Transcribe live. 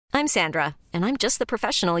I'm Sandra, and I'm just the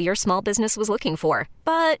professional your small business was looking for.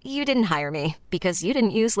 But you didn't hire me because you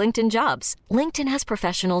didn't use LinkedIn Jobs. LinkedIn has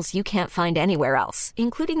professionals you can't find anywhere else,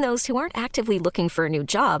 including those who aren't actively looking for a new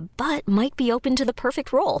job, but might be open to the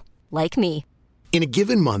perfect role, like me. In a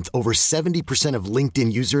given month, over 70% of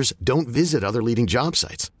LinkedIn users don't visit other leading job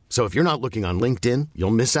sites. So if you're not looking on LinkedIn,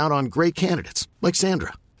 you'll miss out on great candidates like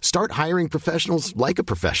Sandra. Start hiring professionals like a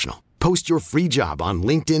professional. Post your free job on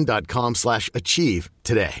linkedin.com/achieve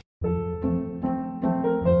today.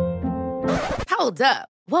 Hold up.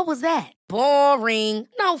 What was that? Boring.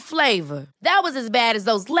 No flavor. That was as bad as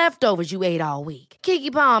those leftovers you ate all week.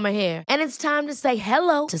 Keke Palmer here. And it's time to say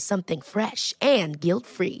hello to something fresh and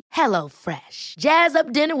guilt-free. Hello Fresh. Jazz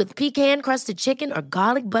up dinner with pecan-crusted chicken or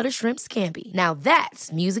garlic butter shrimp scampi. Now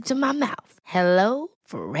that's music to my mouth. Hello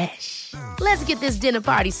Fresh. Let's get this dinner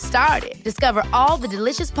party started. Discover all the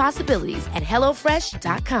delicious possibilities at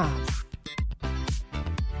hellofresh.com.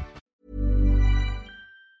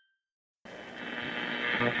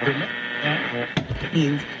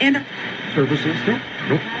 And services.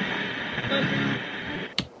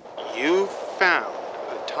 You've found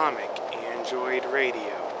Atomic Android Radio.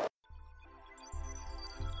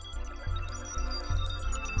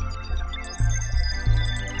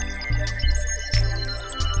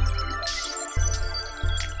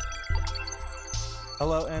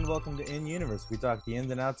 Hello and welcome to In Universe. We talk the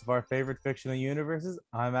ins and outs of our favorite fictional universes.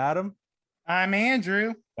 I'm Adam. I'm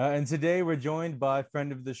Andrew. And today we're joined by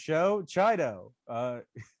friend of the show, Chido.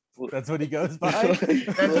 That's what he goes by. That's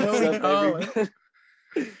what we call it.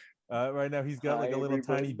 Right now he's got like a little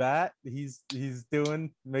tiny bat. He's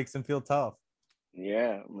makes him feel tough.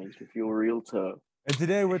 Yeah, makes me feel real tough. And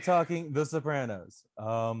today we're talking The Sopranos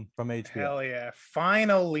from HBO. Hell yeah.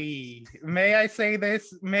 Finally. May I say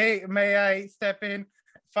this? May I step in?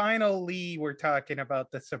 Finally, we're talking about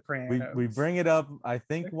The Sopranos. We bring it up, I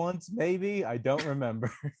think once, maybe. I don't remember.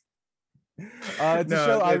 It's a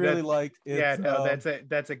show I really like.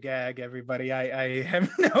 That's a gag, everybody. I have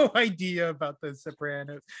no idea about The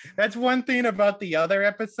Sopranos. That's one thing about the other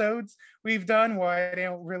episodes we've done where I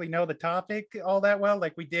don't really know the topic all that well.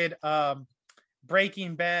 Like we did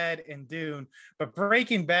Breaking Bad and Dune, but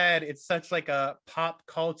Breaking Bad, it's such like a pop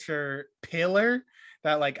culture pillar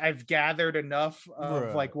that like I've gathered enough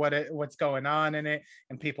of like what's going on in it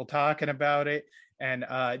and people talking about it. And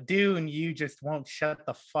Dune, you just won't shut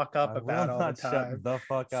the fuck up about all the time. Shut the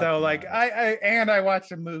fuck up. So like I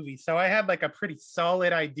watched a movie, so I had like a pretty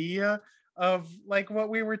solid idea of like what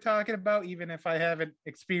we were talking about, even if I haven't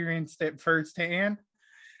experienced it firsthand.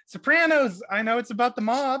 Sopranos, I know it's about the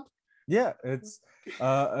mob. Yeah, it's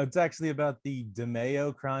actually about the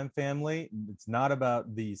DeMeo crime family. It's not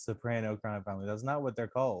about the Soprano crime family. That's not what they're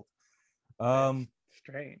called.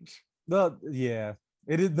 Strange. Well, yeah,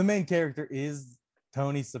 it is. The main character is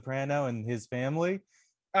Tony Soprano and his family.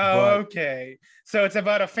 Okay. So it's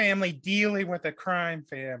about a family dealing with a crime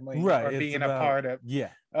family, right? Or being a part of. Yeah.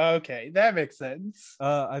 Okay, that makes sense.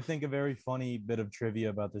 I think a very funny bit of trivia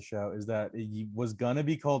about the show is that it was gonna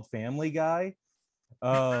be called Family Guy.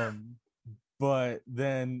 But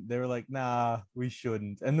then they were like, nah, we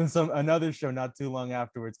shouldn't. And then another show not too long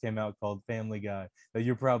afterwards came out called Family Guy that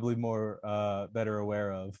you're probably more better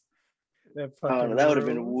aware of. That would have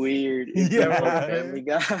been weird if yeah. that was Family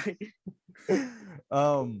Guy.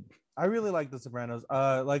 I really like The Sopranos.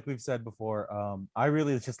 Like we've said before, I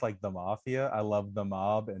really just like the mafia. I love the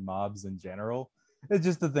mob and mobs in general. It's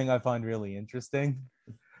just the thing I find really interesting.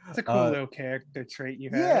 It's a cool little character trait you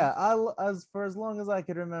have. Yeah, as long as I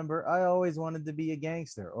could remember, I always wanted to be a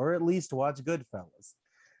gangster, or at least watch Goodfellas.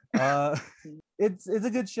 It's a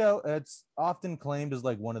good show. It's often claimed as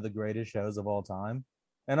like one of the greatest shows of all time,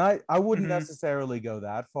 and I wouldn't necessarily go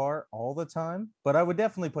that far all the time, but I would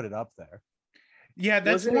definitely put it up there. Yeah,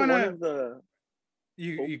 that's one of the.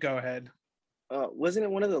 You go ahead. Wasn't it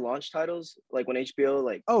one of the launch titles, like when HBO,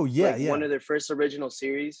 like one of their first original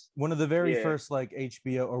series? One of the very first like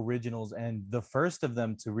HBO originals, and the first of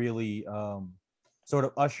them to really sort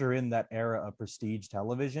of usher in that era of prestige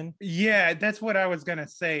television. Yeah, that's what I was gonna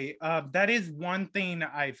say. That is one thing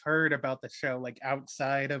I've heard about the show, like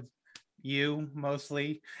outside of you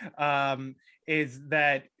mostly, is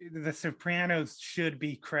that The Sopranos should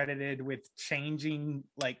be credited with changing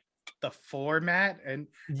like the format and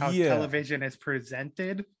how television is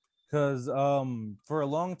presented. Because for a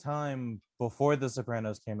long time before The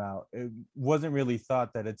Sopranos came out, it wasn't really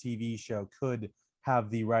thought that a TV show could have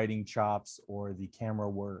the writing chops or the camera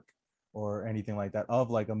work or anything like that of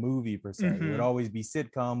like a movie per se. It would always be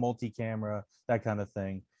sitcom, multi-camera, that kind of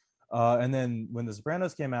thing. And then when The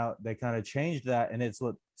Sopranos came out, they kind of changed that, and it's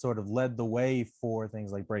what sort of led the way for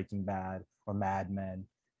things like Breaking Bad or Mad Men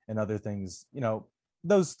and other things, you know,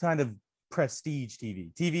 those kind of prestige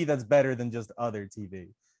TV that's better than just other TV.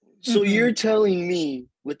 So you're telling me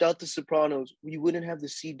without The Sopranos, we wouldn't have the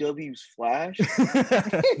CW's Flash?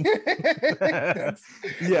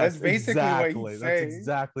 That's basically exactly. what he's That's saying.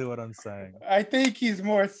 Exactly what I'm saying. I think he's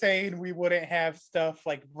more saying we wouldn't have stuff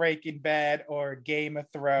like Breaking Bad or Game of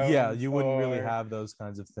Thrones. Yeah, you wouldn't really have those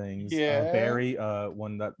kinds of things. Yeah. Barry,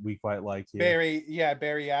 one that we quite like here.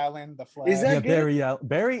 Barry Allen, the Flash. Is that good?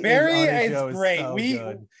 Barry is great. So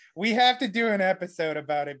we have to do an episode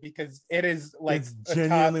about it because it is like it's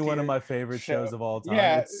genuinely one of my favorite shows of all time.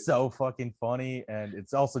 Yeah. It's so fucking funny, and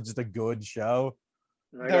it's also just a good show.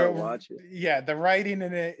 I gotta watch it. Yeah, the writing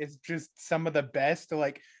in it is just some of the best.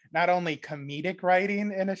 Like not only comedic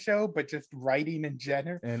writing in a show, but just writing in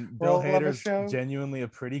general. And Bill Hader's genuinely a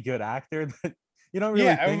pretty good actor that you don't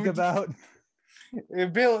really think about.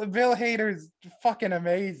 Bill Hader's fucking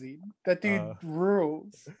amazing. That dude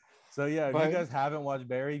rules. So yeah, if you guys haven't watched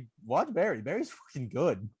Barry, watch Barry. Barry's fucking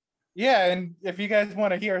good. Yeah, and if you guys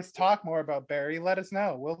want to hear us talk more about Barry, let us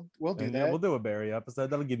know. We'll do that. Yeah, we'll do a Barry episode.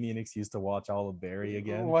 That'll give me an excuse to watch all of Barry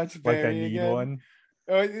again. Watch Barry like I need again. one.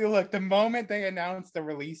 Oh, look, the moment they announced the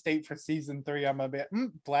release date for season 3, I'm a bit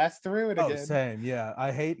blast through it again. Oh, same. Yeah,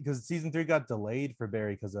 I hate because season 3 got delayed for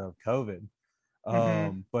Barry because of COVID.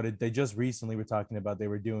 But they just recently were talking about they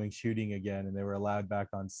were doing shooting again and they were allowed back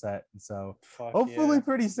on set, and so hopefully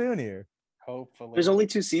pretty soon here. Hopefully, there's only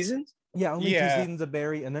 2 seasons. Yeah, only 2 seasons of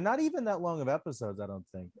Barry, and they're not even that long of episodes. I don't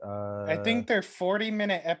think. I think they're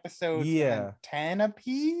 40-minute episodes. Yeah, 10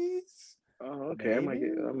 apiece. Oh, okay. I might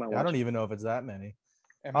watch I don't even know if it's that many.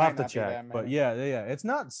 I'll have to check, but yeah, it's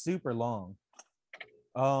not super long.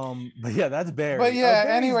 But yeah, that's Barry. But yeah,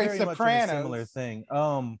 anyway, very Sopranos. much a similar thing.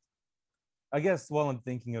 I guess while I'm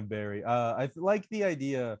thinking of Barry, I like the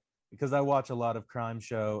idea because I watch a lot of crime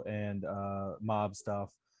show and mob stuff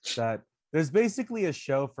that there's basically a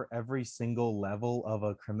show for every single level of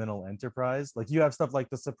a criminal enterprise. Like you have stuff like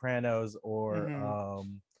The Sopranos or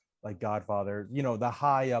like Godfather, you know, the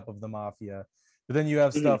high up of the mafia. But then you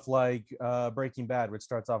have stuff like Breaking Bad, which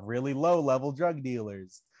starts off really low level drug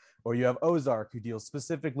dealers. Or you have Ozark, who deals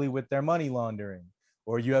specifically with their money laundering.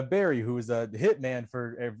 Or you have Barry, who is a hitman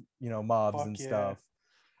for, you know, mobs and stuff.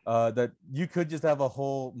 That you could just have a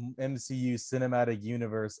whole MCU cinematic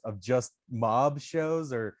universe of just mob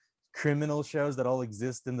shows or criminal shows that all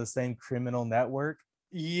exist in the same criminal network.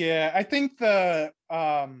 Yeah, I think the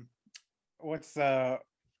what's the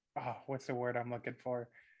word I'm looking for?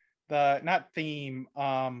 The not theme,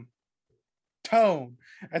 tone.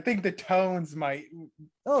 I think the tones might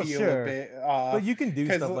feel a bit off. But you can do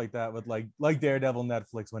stuff like that with like Daredevil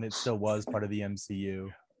Netflix when it still was part of the MCU.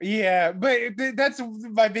 Yeah, but that's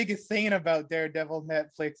my biggest thing about Daredevil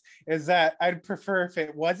Netflix is that I'd prefer if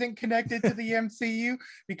it wasn't connected to the MCU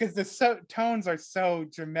because the tones are so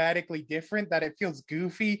dramatically different that it feels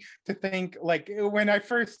goofy to think like when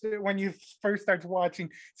you first start watching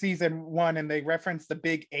season 1 and they reference the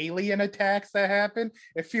big alien attacks that happen,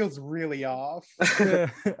 it feels really off.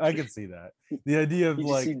 I can see that. The idea of you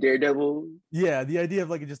like see Daredevil. Yeah, the idea of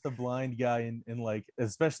like just a blind guy in like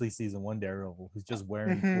especially season 1 Daredevil who's just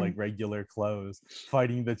wearing like regular clothes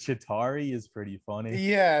fighting the Chitauri is pretty funny.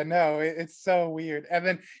 Yeah, no, it's so weird. And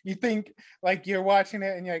then you think like you're watching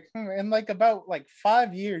it and you're like, in like about like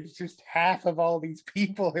 5 years, just half of all these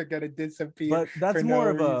people are gonna disappear. But that's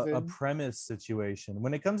more no of a premise situation.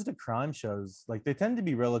 When it comes to crime shows, like they tend to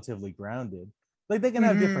be relatively grounded. Like they can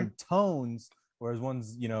have different tones, whereas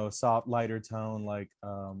one's, you know, soft, lighter tone, like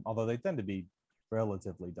although they tend to be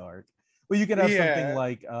relatively dark. But you can have something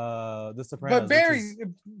like The Sopranos. But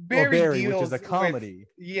Barry which is a comedy.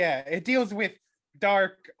 It deals with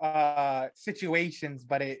dark situations,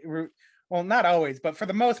 but not always, but for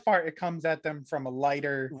the most part, it comes at them from a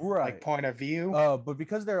lighter like point of view. But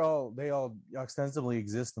because they all ostensibly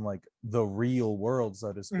exist in like the real world,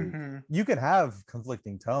 so to speak, you can have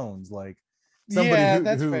conflicting tones. Like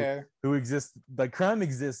somebody who exists, like crime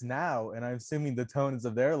exists now, and I'm assuming the tones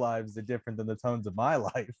of their lives are different than the tones of my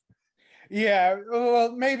life. Yeah,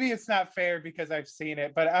 well, maybe it's not fair because I've seen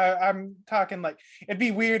it, but I'm talking like it'd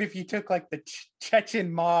be weird if you took like the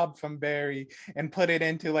Chechen mob from Barry and put it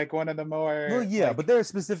into like one of the more like, but they're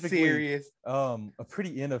specifically serious, a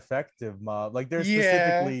pretty ineffective mob. Like they're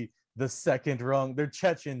specifically the second rung. They're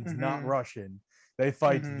Chechens, not Russian. They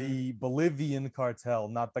fight the Bolivian cartel,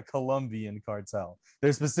 not the Colombian cartel.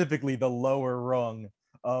 They're specifically the lower rung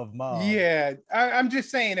of mob. Yeah, I'm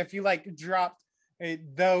just saying if you like dropped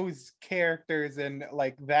those characters and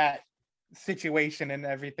like that situation and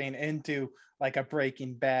everything into like a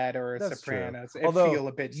Breaking Bad or a That's Sopranos. true. It Although, feel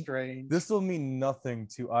a bit strange. This will mean nothing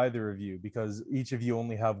to either of you because each of you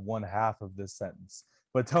only have one half of this sentence.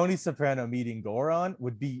 But Tony Soprano meeting Goran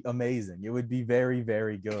would be amazing. It would be very,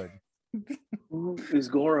 very good. Who is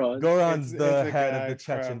Goran? Goran's the it's head of the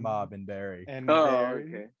Chechen mob in Barry.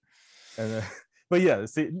 Okay. And but yeah,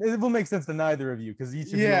 see, it will make sense to neither of you because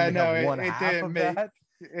each of you only have one half of that.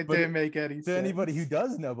 It didn't make any sense. To anybody who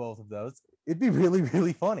does know both of those, it'd be really,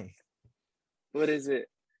 really funny. What is it?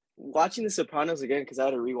 Watching The Sopranos again, because I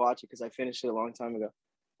had to rewatch it because I finished it a long time ago.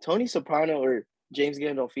 Tony Soprano or James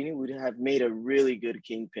Gandolfini would have made a really good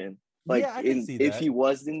Kingpin. Like, yeah, I can see that. If he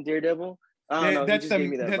was in Daredevil. I don't know. That's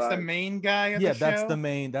the main guy of the show? That's the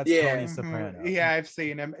main. That's Tony Soprano. Mm-hmm. Yeah, I've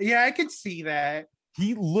seen him. Yeah, I could see that.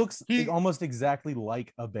 He looks almost exactly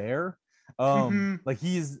like a bear. Like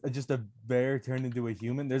he's just a bear turned into a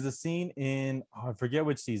human. There's a scene in I forget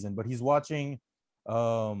which season, but he's watching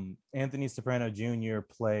Anthony Soprano Jr.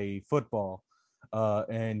 play football,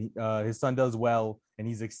 and his son does well, and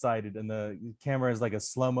he's excited, and the camera is like a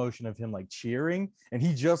slow motion of him like cheering, and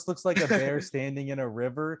he just looks like a bear standing in a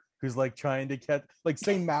river who's like trying to catch, like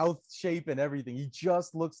same mouth shape and everything. He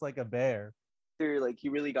just looks like a bear. Like he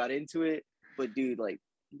really got into it, but dude, like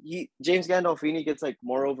James Gandolfini gets like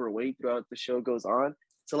more overweight throughout the show goes on.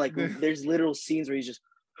 So like there's literal scenes where he's just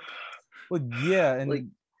well, yeah, and like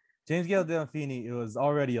James Gandolfini was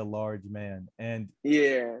already a large man, and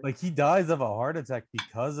like he dies of a heart attack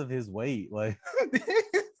because of his weight, like.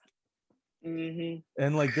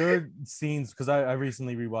 And like there are scenes, because I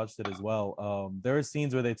recently rewatched it as well. There are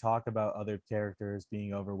scenes where they talk about other characters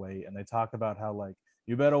being overweight, and they talk about how like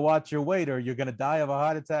you better watch your weight or you're gonna die of a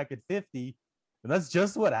heart attack at 50. And that's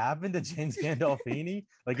just what happened to James Gandolfini.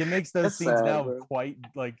 Like it makes those scenes sad, now quite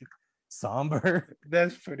like somber.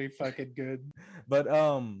 That's pretty fucking good. But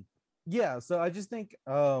yeah, so I just think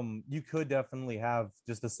you could definitely have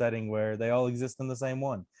just a setting where they all exist in the same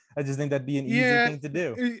one. I just think that'd be an easy thing to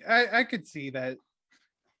do. I could see that.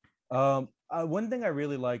 One thing I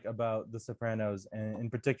really like about The Sopranos, and in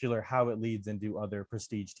particular how it leads into other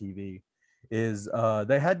prestige TV, is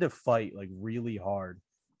they had to fight like really hard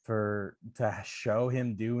to show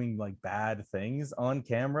him doing like bad things on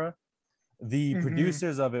camera. The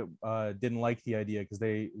producers of it didn't like the idea because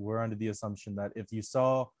they were under the assumption that if you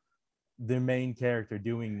saw the main character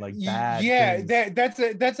doing like bad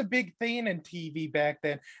things, that's a big thing in TV back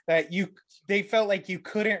then, that they felt like you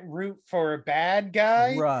couldn't root for a bad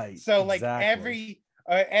guy, right? So like every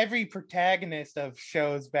protagonist of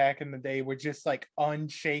shows back in the day were just like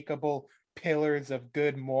unshakable pillars of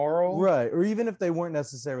good morals, right? Or even if they weren't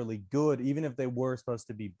necessarily good, even if they were supposed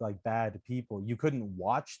to be like bad people, you couldn't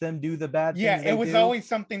watch them do the bad things. It was always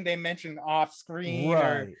something they mentioned off screen, right?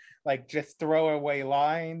 Or like just throwaway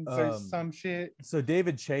lines or some shit. So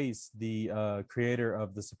David Chase, the creator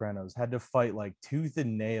of The Sopranos, had to fight like tooth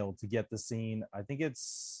and nail to get the scene. I think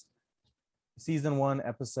it's season 1,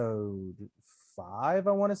 episode 5,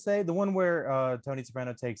 I want to say, the one where Tony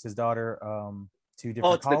Soprano takes his daughter to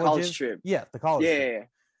different colleges. The college trip. Yeah, the college trip.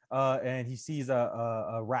 And he sees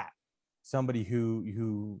a rat, somebody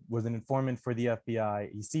who was an informant for the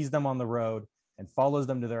FBI. He sees them on the road and follows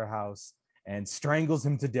them to their house and strangles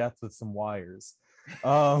him to death with some wires.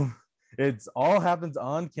 It's all happens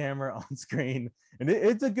on camera, on screen, and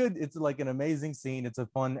it's like an amazing scene. It's a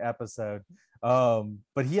fun episode.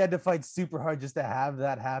 But he had to fight super hard just to have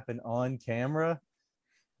that happen on camera.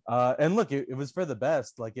 And look, it was for the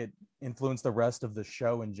best. Like it influenced the rest of the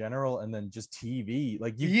show in general, and then just TV.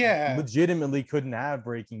 Like you legitimately couldn't have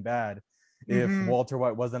Breaking Bad if Walter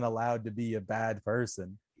White wasn't allowed to be a bad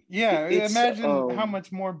person. Yeah, imagine how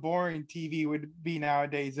much more boring TV would be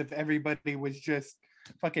nowadays if everybody was just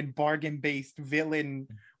fucking bargain-based villain.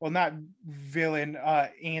 Well, not villain,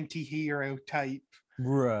 anti-hero type.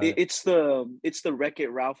 Right. It's the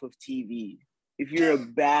Wreck-It Ralph of TV. If you're a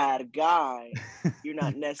bad guy, you're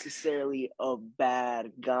not necessarily a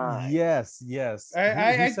bad guy. Yes.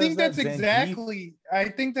 I think that's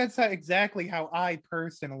exactly how I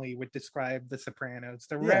personally would describe The Sopranos.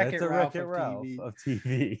 The Wreck-It Ralph of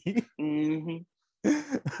TV.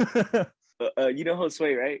 You know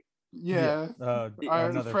Josue, right? Yeah.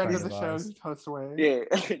 Another friend of the show, Josue. Yeah,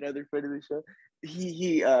 another friend of the show.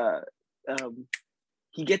 He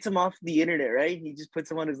gets him off the internet, right? He just puts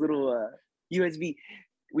him on his little USB.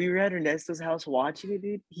 We were at Ernesto's house watching it,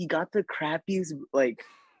 dude. He got the crappiest like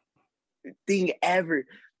thing ever,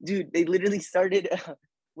 dude. They literally started.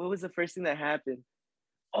 What was the first thing that happened?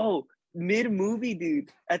 Oh, mid-movie, dude,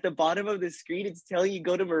 at the bottom of the screen, it's telling you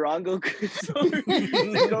go to Morongo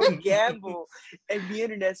to go gamble. And me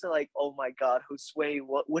and Ernest are like, oh my God, Josue,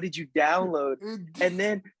 what did you download? And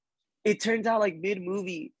then it turns out like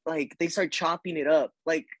mid-movie, like they start chopping it up.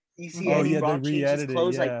 Like you see Eddie Brock change his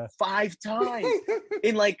clothes like 5 times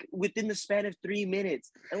in like within the span of 3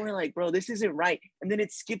 minutes. And we're like, bro, this isn't right. And then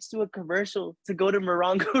it skips to a commercial to go to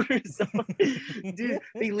Morongo Resort. Dude,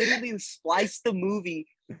 they literally spliced the movie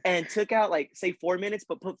and took out like say 4 minutes,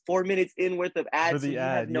 but put 4 minutes in worth of ads. So you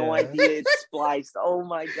have no idea it's spliced. Oh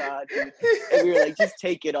my God, dude. And we were like, just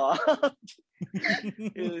take it off.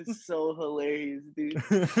 It was so hilarious, dude.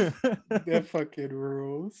 That fucking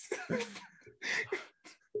rules.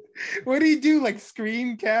 What do you do? Like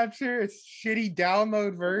screen capture a shitty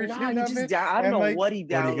download version of it? I don't know what he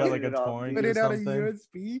downloaded. He got like a torrent put it out of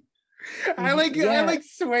USB. I like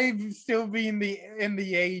Sway still being in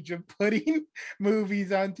the age of putting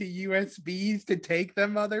movies onto USBs to take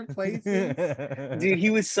them other places. Dude, he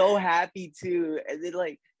was so happy too. And then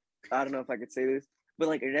like, I don't know if I could say this, but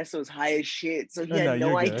like Ernesto was high as shit, so he had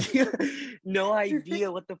no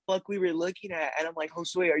idea what the fuck we were looking at. And I'm like,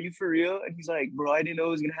 Josue, are you for real? And he's like, bro, I didn't know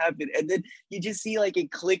it was gonna happen. And then you just see like it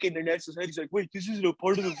click in Ernesto's head. He's like, wait, this isn't a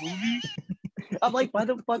part of the movie? I'm like, why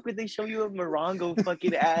the fuck would they show you a Morongo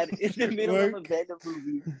fucking ad in the middle of a Venom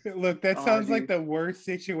movie? Look, that sounds like the worst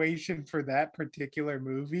situation for that particular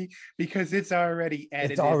movie because it's already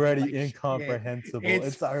edited. It's already like incomprehensible.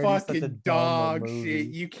 It's already fucking such a dog shit.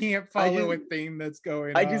 You can't follow a thing that's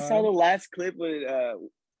going on. I just saw the last clip with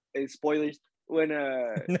spoilers when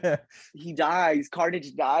he dies,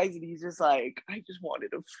 Carnage dies, and he's just like, I just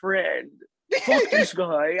wanted a friend. Fuck this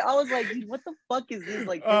guy. I was like, dude, what the fuck is this?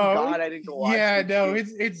 Like, thank God I didn't go watch Yeah, no, shit.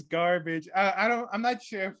 it's garbage. I'm not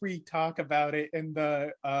sure if we talk about it in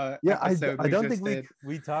the episode I don't think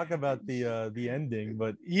we talk about the ending,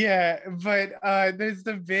 but there's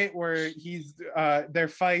the bit where they're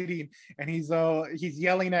fighting and he's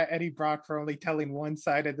yelling at Eddie Brock for only telling one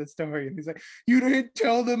side of the story, and he's like, you didn't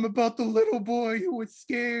tell them about the little boy who was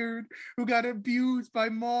scared, who got abused by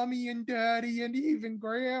mommy and daddy and even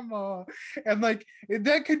grandma. And like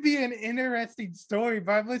that could be an interesting story,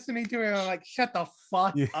 but I'm listening to it and I'm like, shut the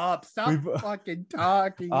fuck up. Stop fucking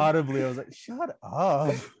talking. Audibly, I was like, shut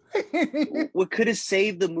up. What could have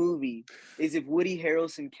saved the movie is if Woody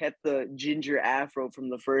Harrelson kept the ginger afro from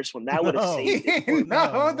the first one. That would have saved it.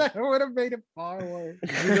 No, that would have made it far worse.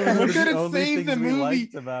 What could have saved the movie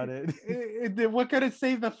about it? What could have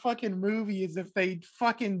saved the fucking movie is if they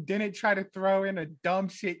fucking didn't try to throw in a dumb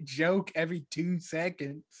shit joke every 2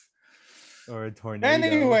 seconds. Or a tornado.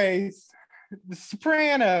 Anyways, The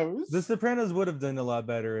Sopranos. The Sopranos would have done a lot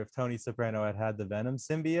better if Tony Soprano had the Venom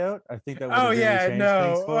symbiote. I think that would have really changed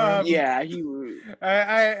things for him. Yeah, he would.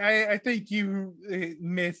 I think you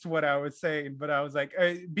missed what I was saying, but I was like,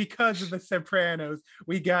 because of The Sopranos,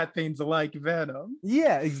 we got things like Venom.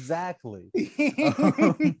 Yeah, exactly.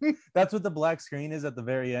 That's what the black screen is at the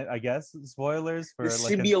very end, I guess. Spoilers for the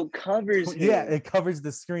symbiote covers him. Yeah, it covers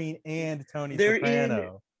the screen and Tony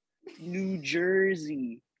Soprano. New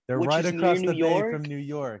Jersey. They're right across the bay from New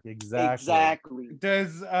York. Exactly.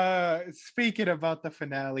 Does speaking about the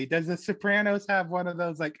finale, does The Sopranos have one of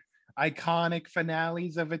those like iconic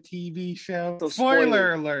finales of a TV show? So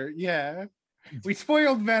spoiler alert, yeah. We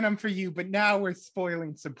spoiled Venom for you, but now we're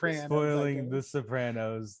spoiling Sopranos. Spoiling The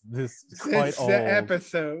Sopranos. This is quite old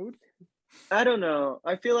episode. I don't know.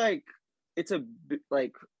 I feel like it's a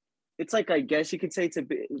like it's like, I guess you could say it's a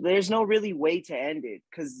bit, there's no really way to end it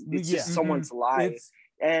because it's just someone's life.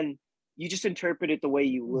 And you just interpret it the way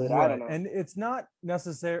you would. Right. I don't know. And it's not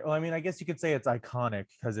necessarily, I mean, I guess you could say it's iconic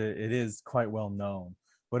because it is quite well known,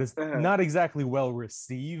 but it's not exactly well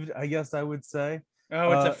received, I guess I would say.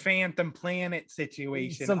 Oh, it's a Phantom Planet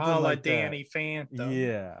situation. Something a la like Danny Phantom.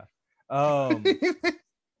 Yeah.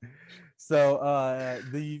 So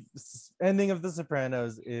the ending of The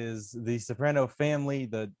Sopranos is the Soprano family,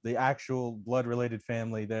 the actual blood-related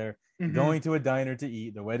family. They're going to a diner to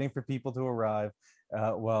eat. They're waiting for people to arrive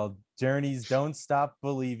while Journey's "Don't Stop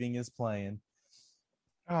Believing" is playing.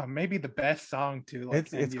 Oh, maybe the best song too.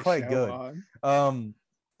 Like, it's quite good. And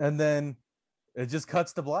then it just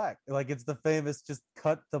cuts to black. Like it's the famous just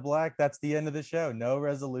cut to black. That's the end of the show. No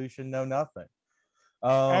resolution, no nothing.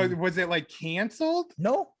 Was it like canceled?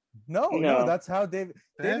 No, that's how David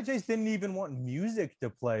Chase didn't even want music to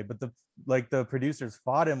play, but the like the producers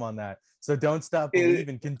fought him on that. So Don't Stop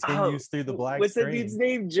Believing continues through the black what's screen. What's the dude's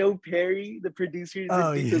name? Joe Perry, the producer,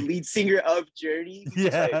 the lead singer of Journey.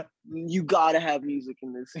 Yeah. Like, you gotta have music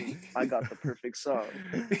in this scene. I got the perfect song.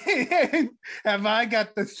 Have I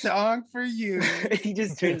got the song for you? He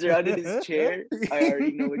just turns around in his chair. I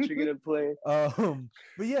already know what you're gonna play.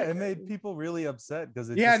 But yeah, it made people really upset because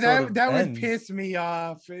that would piss me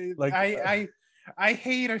off. Like I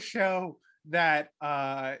hate a show that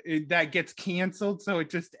gets canceled, so it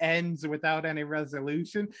just ends without any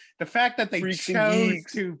resolution. The fact that they chose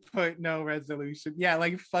to put no resolution,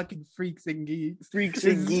 like fucking Freaks and Geeks,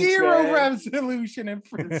 zero resolution and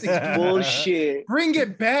Freaks and Geeks. Bullshit. Bring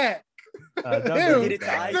it back. Now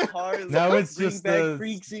it's just the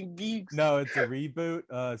Freaks and Geeks. No, it's a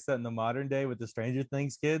reboot set in the modern day with the Stranger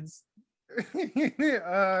Things kids. What?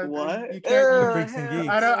 Freaks and Geeks.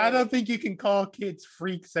 I don't think you can call kids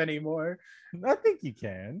freaks anymore. I think you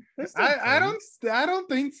can. I don't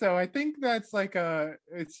think so. I think that's like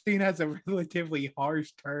it's seen as a relatively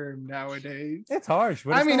harsh term nowadays. It's harsh.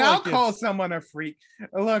 But I mean, I'll call someone a freak.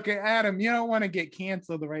 Look, Adam, you don't want to get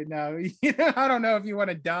canceled right now. I don't know if you want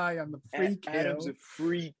to die on the freak. Adam's a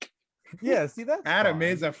freak. Yeah, see, that's Adam fine.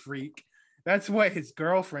 is a freak. That's what his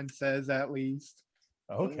girlfriend says, at least.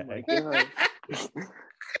 Okay.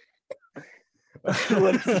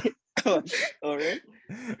 Oh all right.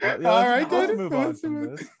 All right, let's move on from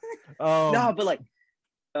this. No, but like,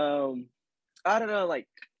 I don't know. Like,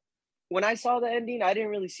 when I saw the ending, I didn't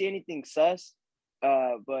really see anything sus.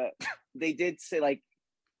 But they did say, like,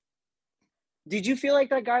 did you feel like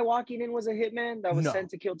that guy walking in was a hitman that was sent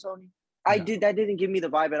to kill Tony? That didn't give me the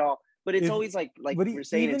vibe at all. But it's always like we're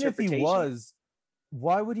saying, even interpretation. If he was,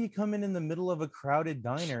 why would he come in the middle of a crowded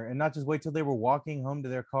diner and not just wait till they were walking home to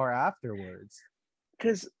their car afterwards?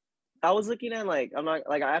 Because I was looking at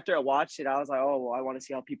after I watched it, I was like, oh, well, I want to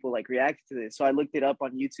see how people like react to this. So I looked it up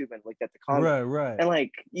on YouTube and looked at the comments. Right. And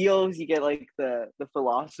like you get like the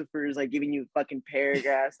philosophers like giving you fucking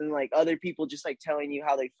paragraphs and like other people just like telling you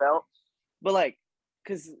how they felt. But like,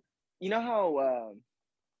 because you know how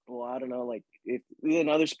I don't know, like if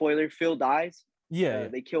another spoiler, Phil dies. Yeah.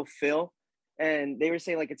 They kill Phil. And they were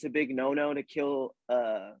saying like it's a big no-no to kill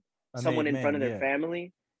someone in front of their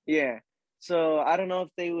family. Yeah. So I don't know if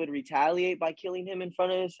they would retaliate by killing him in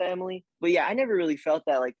front of his family. But yeah, I never really felt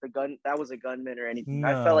that like that was a gunman or anything.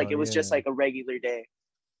 I felt like it was just like a regular day.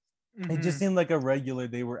 It just seemed like a regular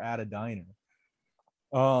day. We're at a diner.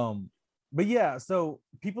 But yeah, so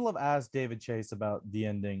people have asked David Chase about the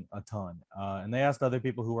ending a ton. And they asked other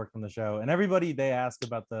people who worked on the show. And everybody they asked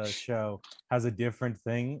about the show has a different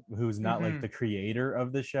thing, who's not like the creator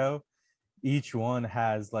of the show. Each one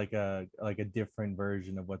has like a different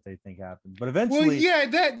version of what they think happened. But eventually,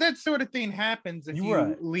 that sort of thing happens if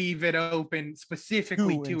you leave it open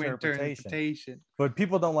specifically to interpretation. But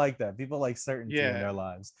people don't like that. People like certainty in their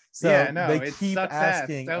lives. So they keep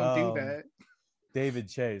asking. Don't do that. David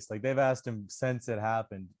Chase, like they've asked him since it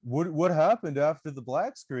happened, what happened after the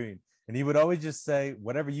black screen? And he would always just say,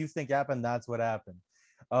 whatever you think happened, that's what happened.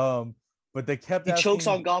 But they kept asking, chokes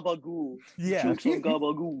on gabagool. Yeah. Chokes on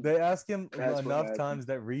gabagool. They asked him enough times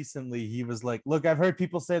that recently he was like, look, I've heard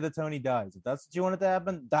people say that Tony dies. If that's what you wanted to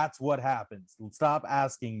happen, that's what happens. Stop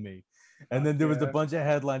asking me. And then there was a bunch of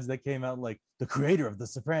headlines that came out like, the creator of The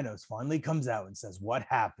Sopranos finally comes out and says, what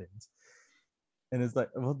happened? And it's like,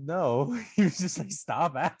 well, no. He was just like,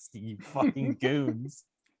 stop asking, you fucking goons.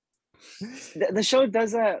 The show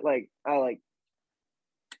does that,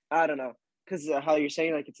 I don't know. Because how you're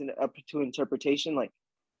saying, like, it's up to interpretation. Like,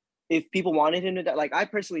 if people wanted him to die, like, I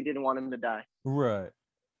personally didn't want him to die. Right.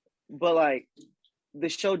 But, like, the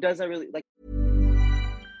show doesn't really, like...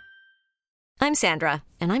 I'm Sandra,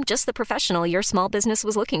 and I'm just the professional your small business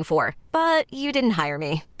was looking for. But you didn't hire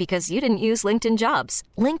me, because you didn't use LinkedIn Jobs.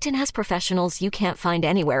 LinkedIn has professionals you can't find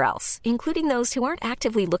anywhere else, including those who aren't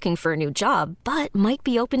actively looking for a new job, but might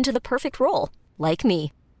be open to the perfect role, like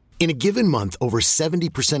me. In a given month, over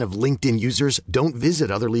 70% of LinkedIn users don't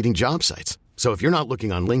visit other leading job sites. So if you're not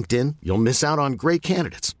looking on LinkedIn, you'll miss out on great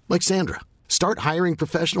candidates like Sandra. Start hiring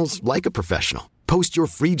professionals like a professional. Post your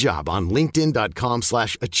free job on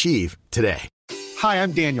linkedin.com/achieve today. Hi,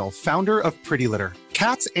 I'm Daniel, founder of Pretty Litter.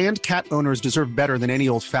 Cats and cat owners deserve better than any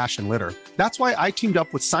old-fashioned litter. That's why I teamed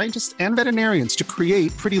up with scientists and veterinarians to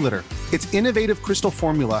create Pretty Litter. Its innovative crystal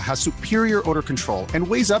formula has superior odor control and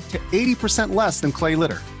weighs up to 80% less than clay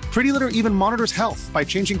litter. Pretty Litter even monitors health by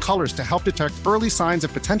changing colors to help detect early signs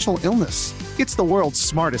of potential illness. It's the world's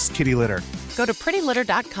smartest kitty litter. Go to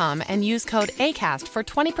prettylitter.com and use code ACAST for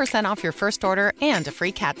 20% off your first order and a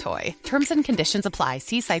free cat toy. Terms and conditions apply.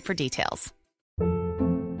 See site for details.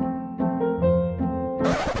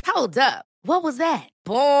 Hold up. What was that?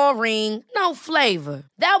 Boring. No flavor.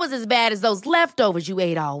 That was as bad as those leftovers you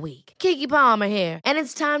ate all week. Keke Palmer here, and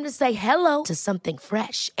it's time to say hello to something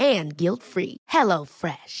fresh and guilt-free. Hello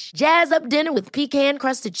Fresh. Jazz up dinner with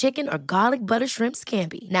pecan-crusted chicken or garlic butter shrimp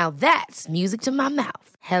scampi. Now that's music to my mouth.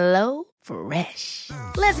 Hello Fresh.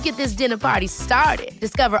 Let's get this dinner party started.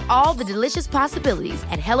 Discover all the delicious possibilities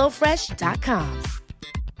at hellofresh.com.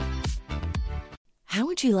 How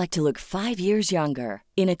would you like to look 5 years younger?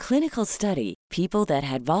 In a clinical study, people that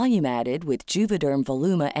had volume added with Juvederm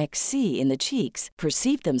Voluma XC in the cheeks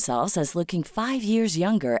perceived themselves as looking 5 years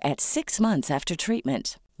younger at 6 months after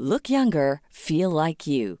treatment. Look younger, feel like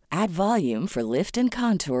you. Add volume for lift and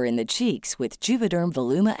contour in the cheeks with Juvederm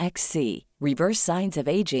Voluma XC. Reverse signs of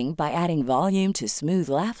aging by adding volume to smooth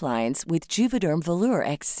laugh lines with Juvederm Volure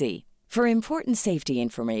XC. For important safety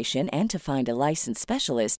information and to find a licensed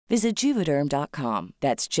specialist, visit Juvederm.com.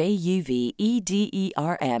 That's JUVEDERM.com.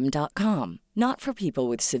 Not for people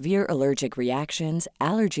with severe allergic reactions,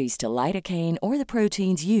 allergies to lidocaine, or the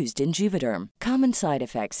proteins used in Juvederm. Common side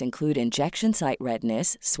effects include injection site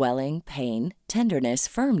redness, swelling, pain, tenderness,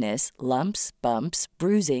 firmness, lumps, bumps,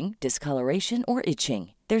 bruising, discoloration, or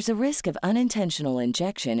itching. There's a risk of unintentional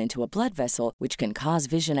injection into a blood vessel, which can cause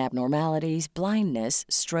vision abnormalities, blindness,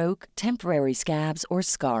 stroke, temporary scabs, or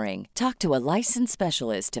scarring. Talk to a licensed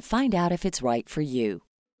specialist to find out if it's right for you.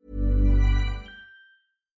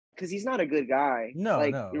 Because he's not a good guy. No,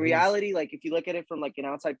 like, no. In reality, like if you look at it from like an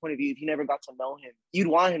outside point of view, if you never got to know him, you'd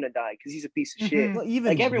want him to die because he's a piece of shit. Well, even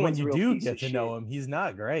like everyone's when a you real do piece get of to shit. know him, he's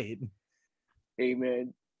not great. Hey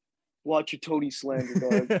man, watch your Tony slander,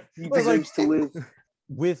 dog. He Well, deserves to live.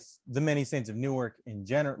 With the Many Saints of Newark in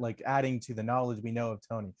general, like adding to the knowledge we know of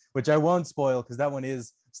Tony, which I won't spoil because that one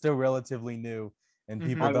is still relatively new and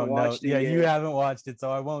people Haven't don't know. watched it Yeah, yet. you haven't watched it,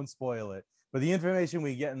 so I won't spoil it. But the information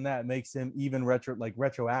we get in that makes him even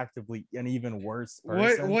retroactively an even worse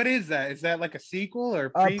person. What is that? Is that like a sequel or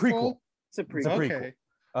prequel? Prequel. It's a prequel. Okay.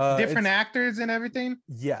 Different it's- actors and everything.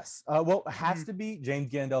 Yes. Well, it has to be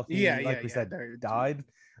James Gandolfini. Yeah, we said, there- died.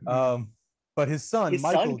 But his son, His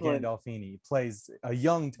Michael son played- Gandolfini, plays a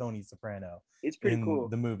young Tony Soprano It's pretty in cool.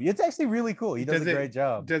 the movie. It's actually really cool. He does a great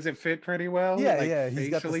job. Does it fit pretty well? Yeah, Like, yeah. He's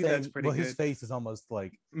got the facially, same. that's pretty Well, his good. face is almost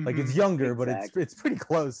like Mhm. it's younger, but Exactly. it's pretty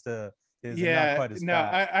close to his. And not Yeah, quite as no,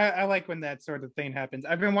 fat. I like when that sort of thing happens.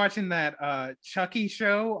 I've been watching that Chucky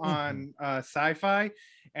show on Sci-Fi,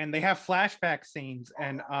 and they have flashback scenes.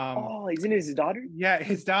 And Oh, isn't it his daughter? yeah,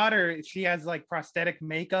 his daughter, she has like prosthetic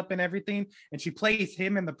makeup and everything, and she plays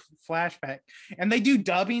him in the flashback. And they do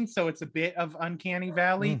dubbing, so it's a bit of Uncanny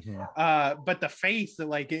Valley. Mhm. But the face,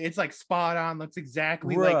 like it's like spot on, looks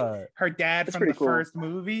exactly like Right. her dad That's from the pretty cool. first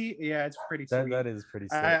movie. Yeah, it's pretty That, sweet. that is pretty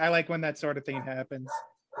sick. I like when that sort of thing happens.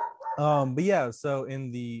 But yeah, so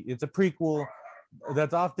it's a prequel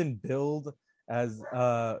that's often billed as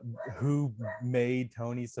who made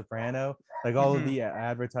Tony Soprano. Like all of the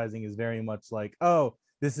advertising is very much like, oh,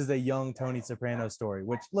 this is a young Tony Soprano story,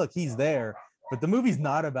 which look, he's there, but the movie's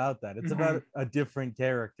not about that. It's about a different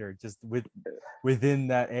character just within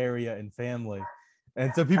that area and family.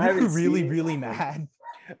 And so people are haven't really, seen it. really mad.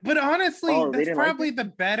 But honestly, Oh, they that's didn't like probably the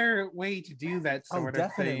better way to do that Oh, sort of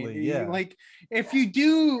definitely, thing. yeah. Like if you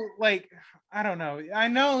do like, I don't know. I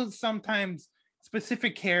know sometimes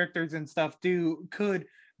specific characters and stuff could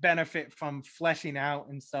benefit from fleshing out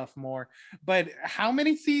and stuff more. But how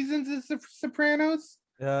many seasons is The Sopranos?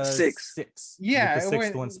 6. Six. Yeah, With the sixth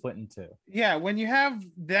when- one split in two. Yeah, when you have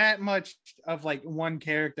that much of like one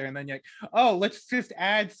character and then you're like, oh, let's just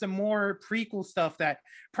add some more prequel stuff that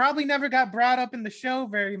probably never got brought up in the show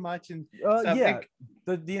very much and stuff. Yeah,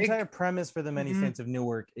 It- the entire premise for the Many Mhm. Saints of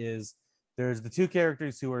Newark is there's the two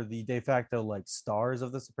characters who are the de facto like stars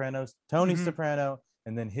of the Sopranos, Tony Mhm. Soprano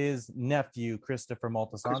and then his nephew Christopher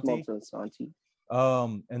Chris Moltisanti.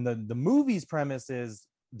 Moltisanti. And the movie's premise is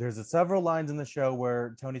there's several lines in the show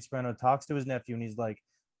where Tony Soprano talks to his nephew and he's like,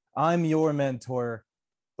 I'm your mentor,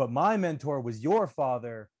 but my mentor was your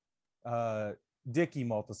father, Dickie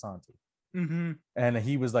Moltisanti. Mhm. And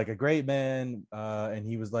he was like a great man, and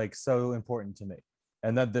he was like so important to me.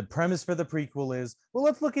 And then the premise for the prequel is, well,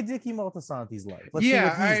 let's look at Dickie Moltisanti's life. Let's see what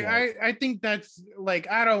he's like. I think that's like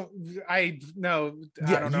I don't know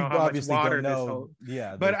I don't know you how much obviously water don't this know. whole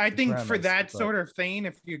Yeah, but the I think for premise, that but- sort of thing,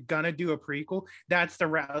 if you're gonna do a prequel, that's the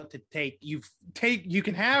route to take. You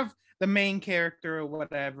can have the main character or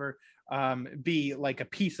whatever be like a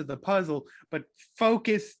piece of the puzzle, but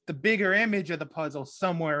focus the bigger image of the puzzle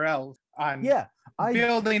somewhere else. on I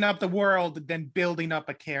building up the world than building up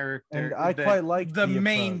a character. And I quite like the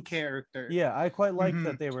main approach. character. Yeah, I quite like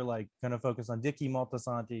that they were like kind of focused on Dickie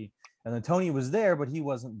Moltisanti, and then Tony was there, but he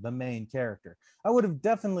wasn't the main character. I would have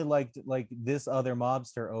definitely liked like this other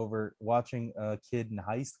mobster over watching a kid in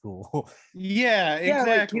high school. Yeah,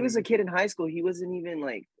 exactly. Like he was a kid in high school. He wasn't even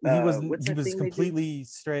like He was completely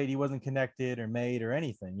straight. He wasn't connected or made or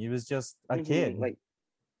anything. He was just a kid. Like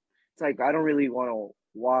it's like I don't really want to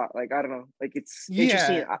watch. Like I don't know. Like it's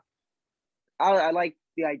interesting. I like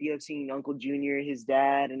the idea of seeing Uncle Junior, his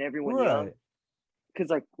dad, and everyone young. Because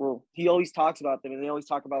like, well, he always talks about them, and they always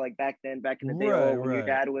talk about like back in the day, when your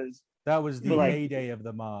dad was. That was the heyday of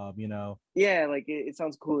the mob, you know. Yeah, like it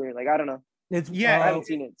sounds cooler. Like I don't know. I haven't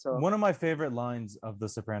seen it. So one of my favorite lines of The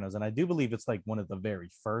Sopranos, and I do believe it's like one of the very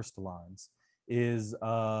first lines, is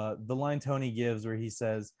the line Tony gives where he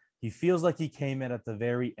says he feels like he came in at the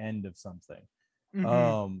very end of something.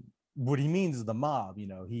 What he means is the mob. You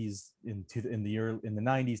know, he's in the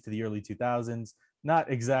 90s to the early 2000s.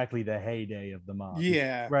 Not exactly the heyday of the mob.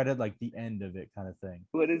 Yeah, right at like the end of it, kind of thing.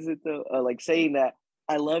 What is it though? Like saying that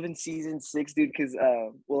I love in season 6, dude, because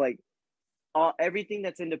everything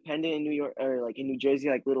that's independent in New York or like in New Jersey,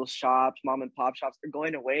 like little shops, mom and pop shops, are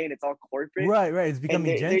going away, and it's all corporate. Right. It's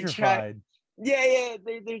becoming gentrified.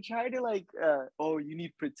 They're trying to like, oh, you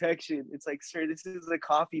need protection. It's like, sir, this is a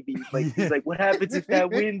coffee bean. Like, he's like, what happens if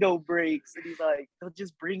that window breaks? And he's like, they'll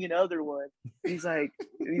just bring another one. And he's like,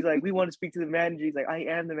 we want to speak to the manager. He's like, I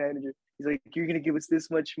am the manager. He's like, you're gonna give us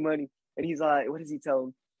this much money. And he's like, what does he tell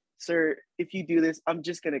him? Sir, if you do this, I'm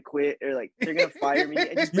just gonna quit, or like they're gonna fire me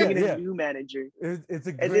and just bring in a new manager. It's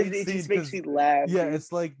a great and then it scene just makes me laugh. Yeah, dude.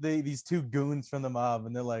 It's like these two goons from the mob,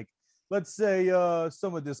 and they're like, let's say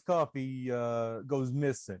some of this coffee goes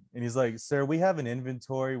missing, and he's like, sir, we have an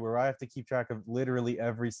inventory where I have to keep track of literally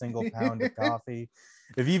every single pound of coffee.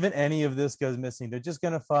 If even any of this goes missing, they're just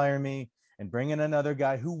gonna fire me and bring in another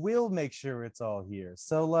guy who will make sure it's all here.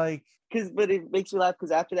 So like, but it makes me laugh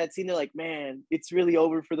because after that scene, they're like, man, it's really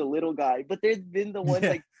over for the little guy. But they've been the ones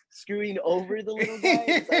like screwing over the little guy.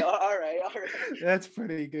 It's like, all right. That's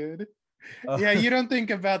pretty good. Yeah, you don't think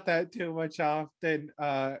about that too much often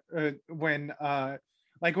when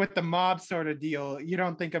like with the mob sort of deal. You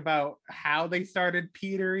don't think about how they started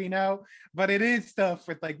petering out, but it is stuff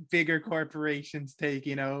with like bigger corporations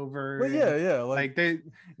taking over. Well,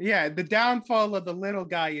 the downfall of the little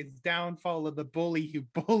guy is downfall of the bully who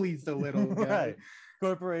bullies the little guy. Right.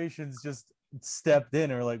 Corporations just stepped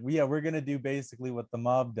in or like, we're gonna do basically what the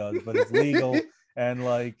mob does, but it's legal and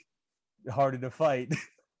like harder to fight.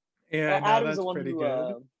 Yeah, Adam's that's pretty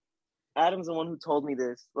good. Adam's the one who told me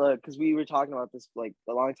this, because we were talking about this like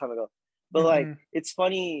a long time ago. But like, it's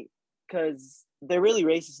funny because they're really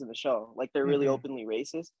racist in the show. Like, they're really openly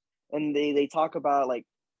racist, and they talk about like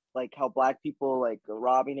how black people like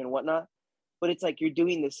robbing and whatnot. But it's like you're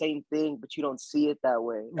doing the same thing, but you don't see it that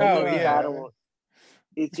way. Like,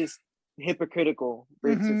 it's just hypocritical.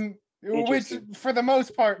 Which, for the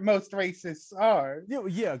most part, most racists are.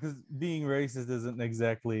 Yeah, because being racist isn't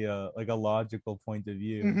exactly like a logical point of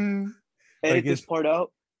view. Edit this part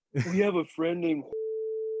out. We have a friend named.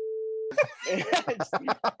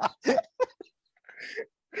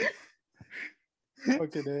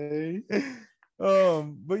 Okay.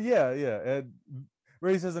 But yeah, and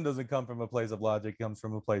racism doesn't come from a place of logic; it comes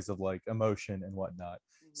from a place of like emotion and whatnot.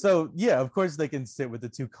 So yeah, of course they can sit with the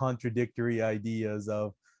two contradictory ideas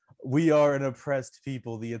of, we are an oppressed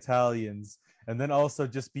people, the Italians, and then also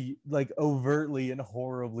just be like overtly and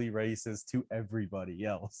horribly racist to everybody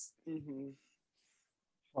else.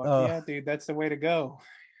 Yeah, dude, that's the way to go.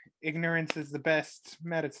 Ignorance is the best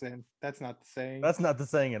medicine. That's not the saying. That's not the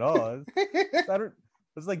saying at all.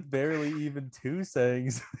 It's like barely even two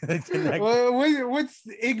sayings. Well, what's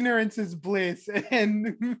ignorance is bliss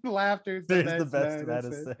and laughter is the best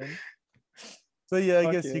medicine. So yeah,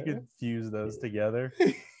 I guess you could fuse those together.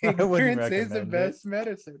 Ignorance is the best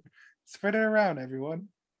medicine. Spread it around, everyone.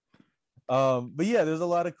 But yeah, there's a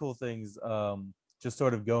lot of cool things just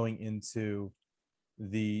sort of going into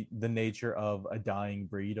the nature of a dying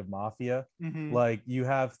breed of mafia. Like, you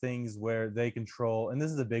have things where they control, and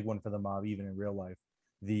this is a big one for the mob even in real life,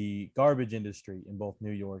 the garbage industry in both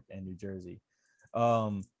New York and New Jersey.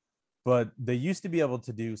 But they used to be able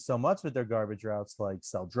to do so much with their garbage routes, like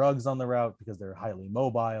sell drugs on the route because they're highly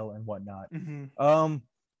mobile and whatnot.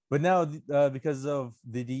 But now because of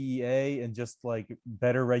the DEA and just like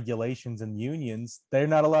better regulations and unions, they're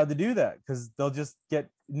not allowed to do that because they'll just get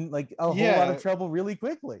like a whole lot of trouble really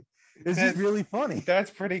quickly. It's just really funny. That's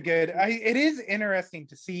pretty good. It is interesting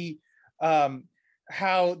to see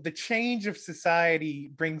how the change of society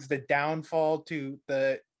brings the downfall to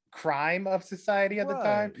the crime of society at the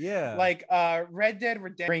time. Yeah. Like Red Dead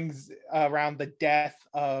Redemption brings around the death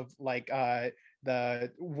of like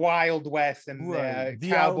the Wild West and the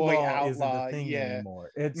cowboy outlaw isn't the thing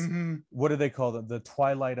anymore. It's what do they call it? The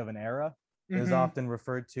twilight of an era is often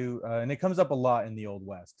referred to, and it comes up a lot in the Old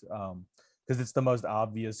West because it's the most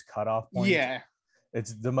obvious cutoff point. Yeah,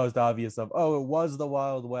 it's the most obvious of, oh, it was the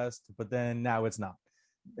Wild West, but then now it's not,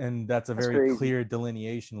 and that's a very clear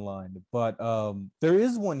delineation line. But there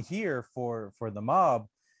is one here for the mob.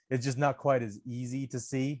 It's just not quite as easy to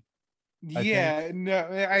see. I'd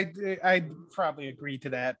probably agree to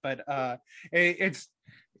that, but it's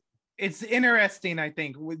interesting. I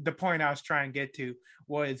think the point I was trying to get to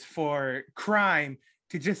was for crime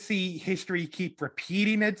to just see history keep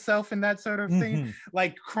repeating itself in that sort of thing.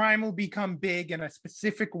 Like crime will become big in a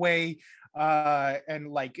specific way,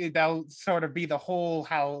 and like that'll sort of be the whole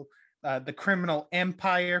how the criminal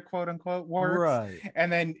empire, quote unquote, works. Right.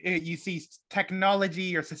 And then you see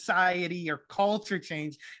technology or society or culture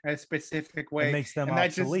change in a specific way. It makes them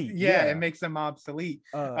obsolete. It makes them obsolete.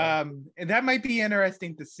 And that might be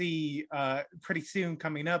interesting to see pretty soon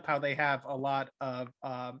coming up, how they have a lot of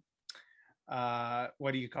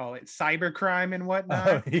what do you call it, cybercrime and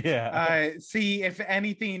whatnot. See if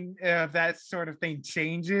anything that sort of thing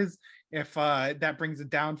changes, if that brings a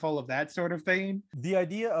downfall of that sort of thing. The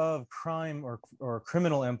idea of crime or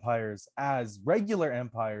criminal empires as regular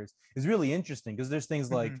empires is really interesting, because there's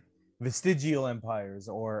things like vestigial empires,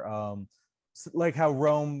 or like how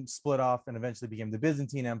Rome split off and eventually became the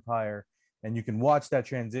Byzantine Empire, and you can watch that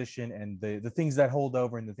transition and the things that hold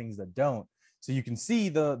over and the things that don't. So you can see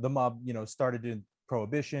the mob, started in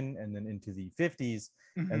Prohibition and then into the 50s,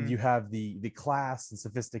 and you have the class and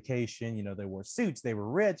sophistication. They wore suits, they were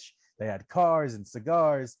rich, they had cars and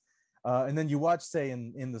cigars, and then you watch, say,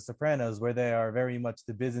 in The Sopranos, where they are very much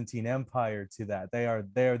the Byzantine Empire to that. They are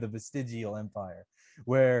the vestigial empire,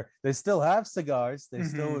 where they still have cigars, they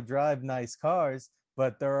still drive nice cars,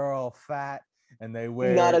 but they're all fat and they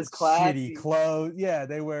wear not as classy shitty clothes. Yeah,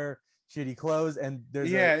 they wear shitty clothes, and there's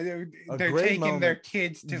they're taking moment. Their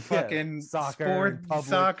kids to fucking soccer,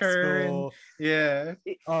 school.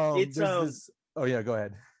 It's oh yeah, go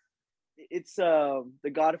ahead. It's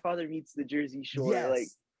The Godfather meets the Jersey Shore. Like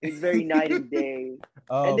it's very night and day,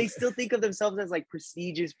 and they still think of themselves as like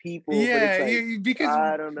prestigious people. Because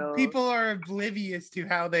I don't know, people are oblivious to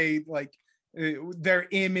how they like their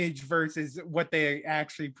image versus what they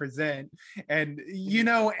actually present, and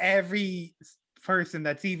every person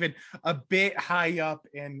that's even a bit high up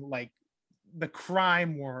in like the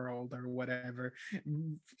crime world or whatever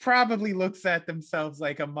probably looks at themselves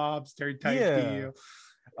like a mobster type deal.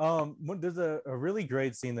 There's a really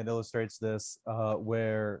great scene that illustrates this,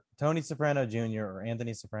 where Tony Soprano Jr. or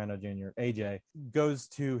Anthony Soprano Jr., AJ, goes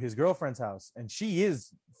to his girlfriend's house, and she is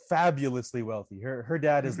fabulously wealthy. Her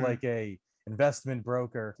dad is like a investment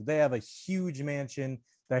broker. They have a huge mansion.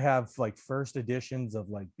 They have like first editions of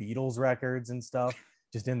like Beatles records and stuff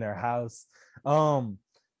just in their house. And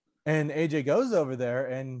AJ goes over there,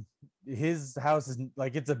 and his house is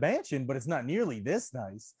like, it's a mansion, but it's not nearly this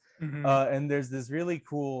nice. And there's this really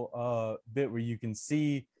cool bit where you can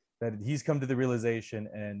see that he's come to the realization,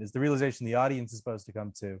 and it's the realization the audience is supposed to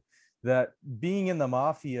come to, that being in the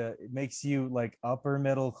mafia, it makes you like upper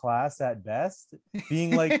middle class at best.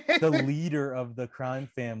 Being like the leader of the crime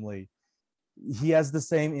family, he has the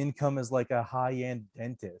same income as like a high-end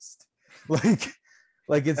dentist.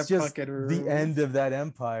 Like it's just the end of that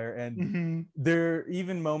empire. And there are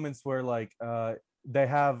even moments where like they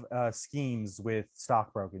have schemes with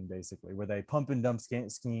stockbroking, basically, where they pump and dump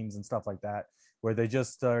schemes and stuff like that, where they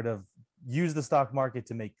just sort of use the stock market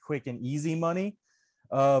to make quick and easy money.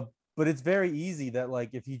 But it's very easy that like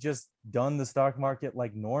if he just done the stock market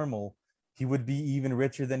like normal, he would be even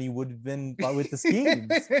richer than he would have been with the schemes.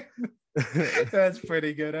 That's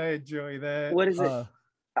pretty good. I enjoy that. What is it?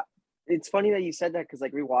 It's funny that you said that, because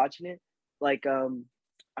like rewatching it, like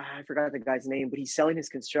I forgot the guy's name, but he's selling his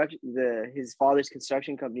his father's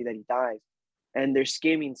construction company that he dies, and they're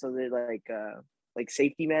skimming, so they're like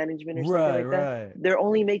safety management or something like that. They're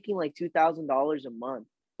only making like $2,000 a month,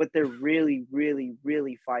 but they're really, really,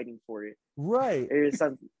 really fighting for it. Right. There's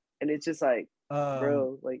something, and it's just like,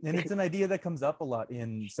 bro, like, and it's an idea that comes up a lot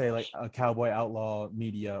in, say, like a cowboy outlaw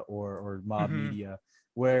media or mob media,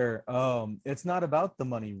 where it's not about the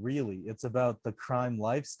money really, it's about the crime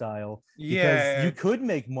lifestyle. Because you could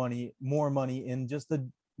make more money in just a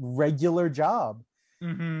regular job.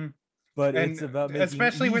 But it's about making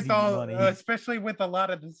especially with a lot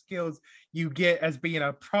of the skills you get as being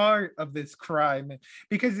a part of this crime,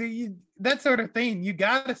 because that sort of thing, you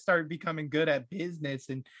got to start becoming good at business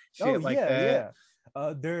and shit that.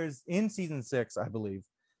 There's in season 6, I believe.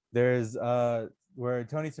 There's where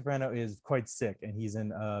Tony Soprano is quite sick and he's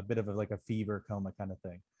in a bit of like a fever coma kind of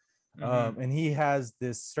thing. And he has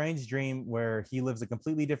this strange dream where he lives a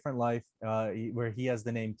completely different life, where he has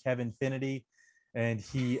the name Kevin Finity, and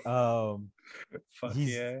he I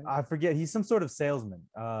forget, he's some sort of salesman.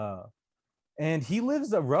 And he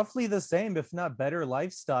lives a roughly the same, if not better,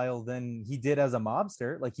 lifestyle than he did as a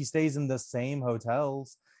mobster. Like he stays in the same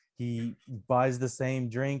hotels, he buys the same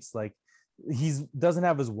drinks. Like doesn't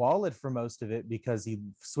have his wallet for most of it because he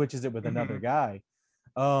switches it with another guy.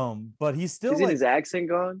 But he's still Isn't his accent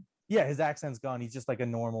gone? Yeah, his accent's gone. He's just like a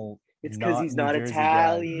normal. It's because he's not New Jersey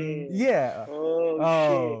Italian. guy. Yeah.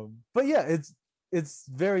 Oh shit. But yeah, it's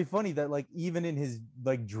very funny that like even in his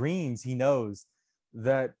like dreams, he knows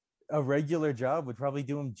that a regular job would probably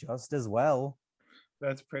do him just as well.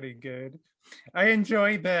 That's pretty good. I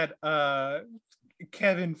enjoy that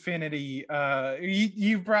Kevin Finity.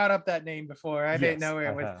 You brought up that name before. I didn't know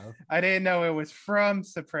it was from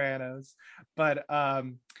Sopranos, but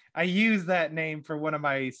I used that name for one of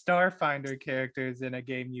my Starfinder characters in a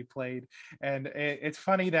game you played, and it's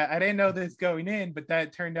funny that I didn't know this going in, but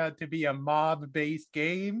that turned out to be a mob-based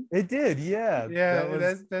game. It did, yeah.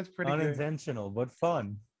 That's pretty unintentional, but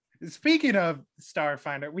fun. Speaking of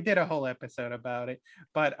Starfinder, we did a whole episode about it,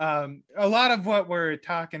 but a lot of what we're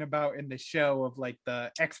talking about in the show of like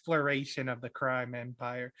the exploration of the crime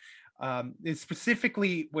empire is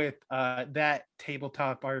specifically with that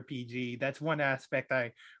tabletop RPG. That's one aspect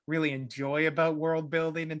I really enjoy about world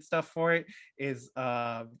building and stuff for it is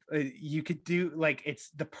you could do like,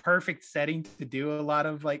 it's the perfect setting to do a lot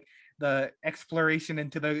of like the exploration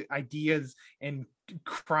into the ideas and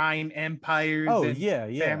crime empires and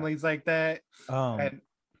families like that. Like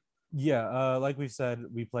we said,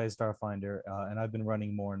 we play Starfinder, and I've been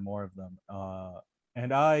running more and more of them.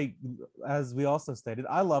 And I, as we also stated,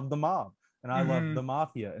 I love the mob and I love the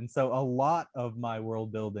mafia. And so a lot of my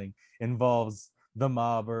world building involves the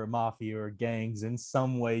mob or mafia or gangs in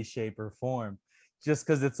some way, shape, or form, just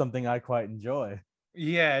because it's something I quite enjoy.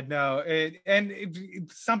 Yeah, no,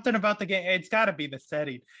 something about the game, it's got to be the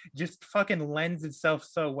setting, just fucking lends itself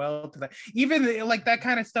so well to that. Even like that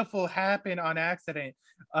kind of stuff will happen on accident.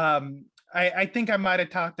 I think I might have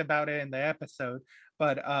talked about it in the episode,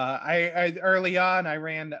 but I early on I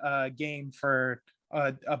ran a game for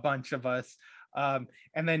a bunch of us. And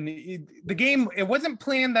then the game, it wasn't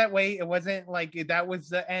planned that way. It wasn't like that was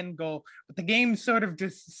the end goal, but the game sort of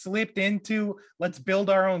just slipped into let's build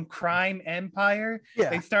our own crime empire.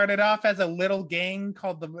 They started off as a little gang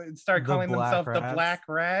called calling themselves the Black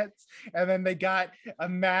Rats, and then they got a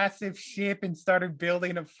massive ship and started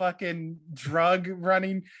building a fucking drug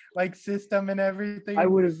running like system and everything. I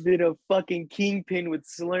would have been a fucking kingpin with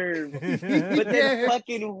Slurm, but then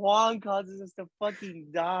fucking Juan causes us to fucking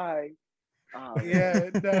die.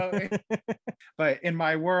 But in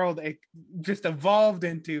my world it just evolved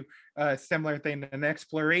into a similar thing, an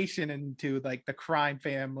exploration into like the crime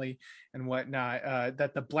family and whatnot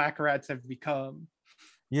that the Black Rats have become.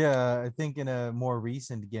 I think in a more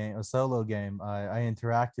recent game, a solo game, I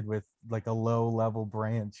interacted with like a low-level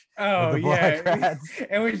branch of the Black Rats.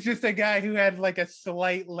 It was just a guy who had like a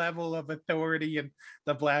slight level of authority in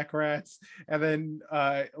the Black Rats, and then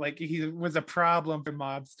like he was a problem for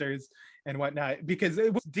mobsters and whatnot, because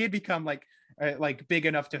it did become like big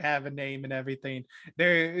enough to have a name and everything.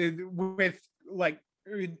 There with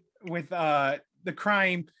the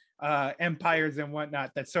crime empires and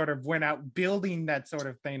whatnot that sort of went out building that sort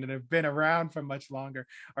of thing and have been around for much longer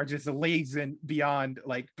are just leagues and beyond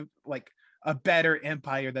like a better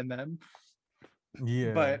empire than them.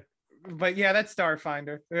 But yeah, that's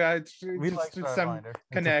Starfinder. It's like Starfinder. Some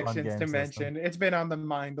connections to mention. It's been on the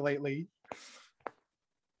mind lately.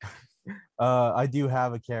 I do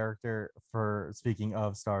have a character, for speaking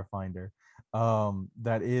of Starfinder,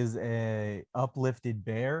 that is a uplifted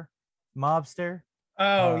bear mobster.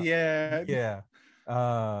 Who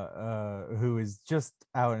is just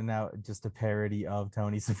out and out just a parody of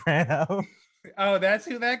Tony Soprano. Oh, that's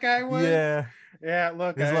who that guy was? Yeah,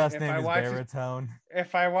 look, his last name is Baritone.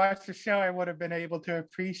 If I watched the show, I would have been able to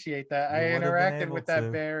appreciate that. I interacted with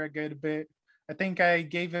that bear a good bit. I think I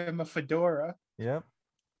gave him a fedora. Yep.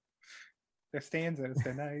 They're stanzas.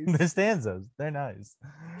 They're nice. The stanzas. They're nice.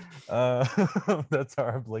 That's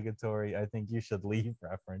our obligatory I think you should leave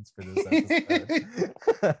reference for this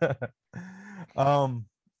episode. All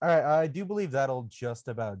right. I do believe that'll just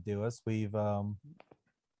about do us. We've been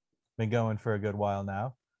going for a good while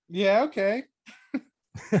now. Yeah. Okay.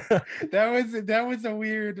 that was a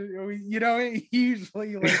weird,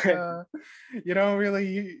 usually like you don't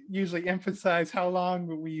really usually emphasize how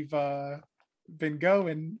long we've been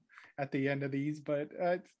going at the end of these, but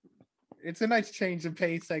it's a nice change of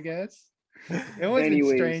pace, I guess. It wasn't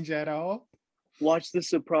strange at all. Watch The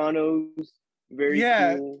Sopranos. Very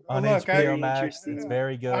cool. On HBO Max, it's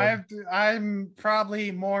very good. I'm probably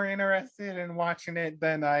more interested in watching it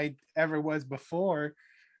than I ever was before.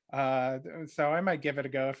 So I might give it a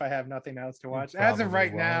go if I have nothing else to watch. As of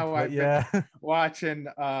right now, I've been watching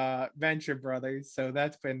Venture Brothers, so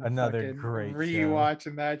that's been another great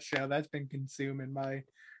rewatching that show. That's been consuming my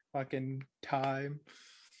fucking time.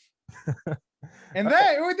 And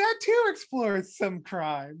that too explores some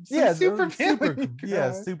crimes. Super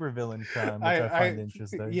villain crime, which I find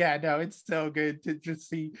interesting. Yeah, no, it's so good to just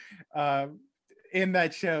see in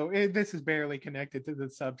that show. This is barely connected to the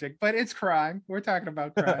subject, but it's crime. We're talking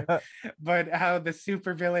about crime, but how the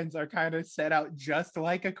super villains are kind of set out just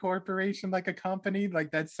like a corporation, like a company.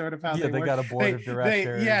 Like that's sort of how they work. Got a board of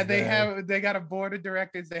directors. They got a board of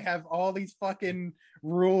directors. They have all these fucking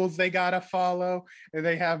rules they gotta follow, and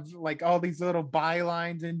they have like all these little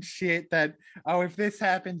bylines and shit that, oh, if this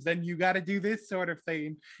happens then you got to do this sort of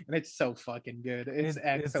thing, and it's so fucking good. It's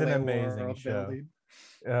excellent. It's an amazing show. Building.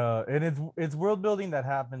 And it's world building that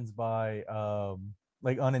happens by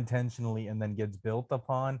like unintentionally and then gets built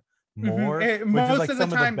upon more. Most of the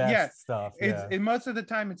time, stuff. Most of the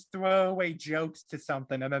time it's throwaway jokes to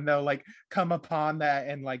something, and then they'll like come upon that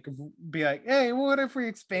and like be like, hey, what if we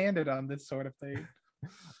expanded on this sort of thing?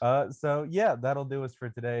 So yeah, that'll do us for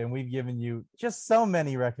today, and we've given you just so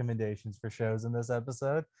many recommendations for shows in this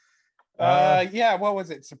episode. What was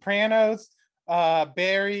it? Sopranos,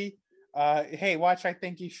 Barry, hey, watch I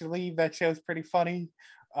Think You Should Leave. That show's pretty funny.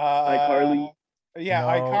 iCarly.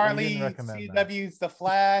 iCarly, CW's The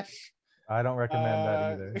Flash. I don't recommend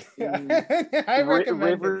that either. I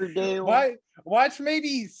recommend Riverdale. Watch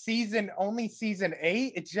maybe season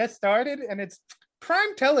 8. It just started and it's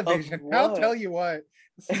prime television. I'll tell you what.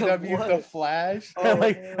 CW's The Flash.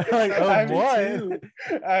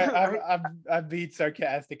 I'm being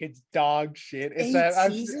sarcastic. It's dog shit. It's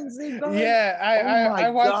 8 seasons they got? I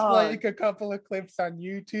watched like a couple of clips on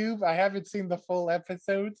YouTube. I haven't seen the full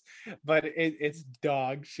episodes, but it's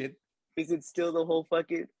dog shit. Is it still the whole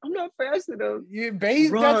fucking I'm not fast enough?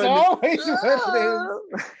 That's always what it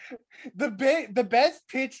is. The best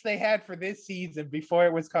pitch they had for this season before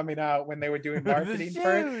it was coming out, when they were doing marketing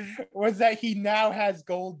for it, was that he now has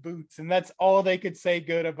gold boots, and that's all they could say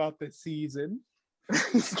good about this season.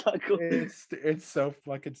 It's so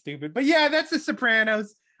fucking stupid. But yeah, that's The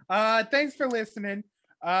Sopranos. Thanks for listening.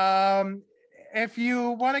 If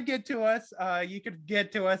you want to get to us, you could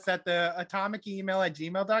get to us at the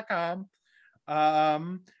atomicemail@gmail.com,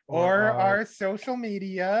 or our social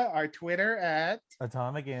media, our Twitter at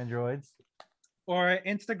Atomic Androids, or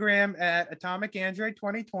Instagram at Atomic Android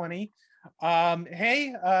 2020.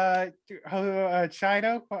 Hey,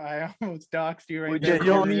 Shido, I almost doxed you right there.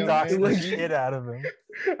 You only doxed the shit out of him.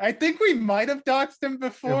 I think we might have doxed him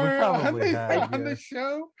before on the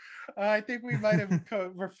show. I think we might have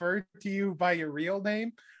referred to you by your real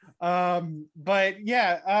name. But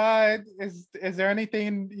yeah, is there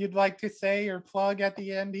anything you'd like to say or plug at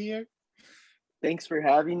the end here? Thanks for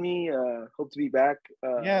having me. Hope to be back.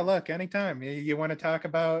 Yeah, look, anytime you want to talk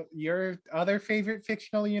about your other favorite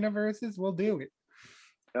fictional universes, we'll do it.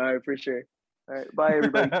 All right, for sure. All right, bye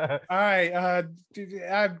everybody. All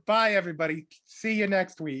right, bye everybody. See you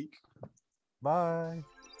next week. Bye.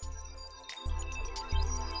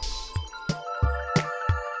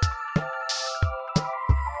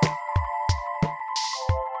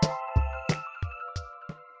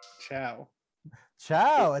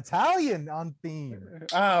 Ciao, Italian on theme.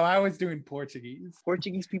 Oh, I was doing Portuguese.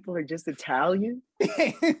 Portuguese people are just Italian?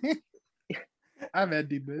 I'm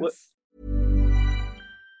ending this.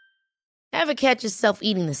 Ever catch yourself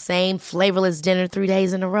eating the same flavorless dinner 3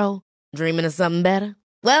 days in a row? Dreaming of something better?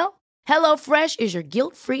 Well, HelloFresh is your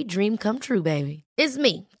guilt-free dream come true, baby. It's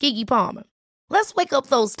me, Keke Palmer. Let's wake up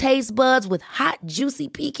those taste buds with hot, juicy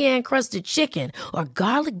pecan-crusted chicken or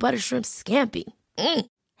garlic butter shrimp scampi.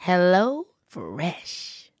 Hello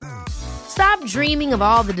Fresh. Stop dreaming of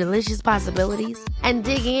all the delicious possibilities and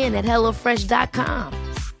dig in at HelloFresh.com.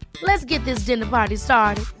 Let's get this dinner party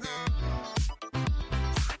started.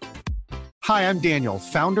 Hi, I'm Daniel,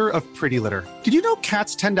 founder of Pretty Litter. Did you know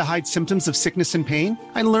cats tend to hide symptoms of sickness and pain?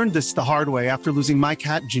 I learned this the hard way after losing my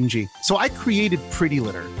cat, Gingy. So I created Pretty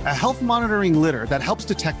Litter, a health monitoring litter that helps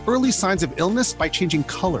detect early signs of illness by changing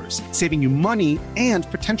colors, saving you money and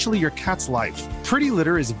potentially your cat's life. Pretty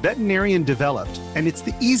Litter is veterinarian developed, and it's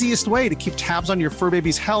the easiest way to keep tabs on your fur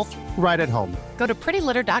baby's health right at home. Go to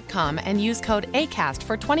prettylitter.com and use code ACAST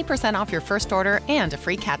for 20% off your first order and a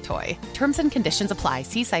free cat toy. Terms and conditions apply.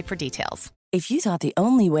 See site for details. If you thought the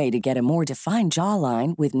only way to get a more defined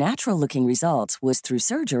jawline with natural-looking results was through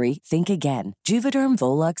surgery, think again. Juvederm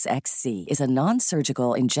Volux XC is a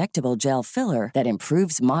non-surgical injectable gel filler that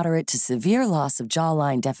improves moderate to severe loss of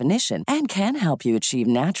jawline definition and can help you achieve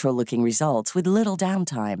natural-looking results with little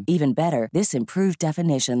downtime. Even better, this improved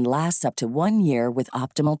definition lasts up to 1 year with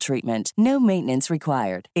optimal treatment. No maintenance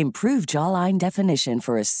required. Improve jawline definition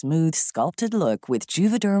for a smooth, sculpted look with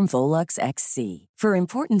Juvederm Volux XC. For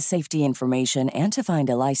important safety information and to find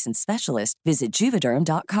a licensed specialist, visit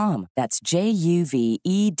Juvederm.com. That's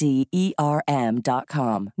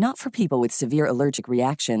JUVEDERM.com. Not for people with severe allergic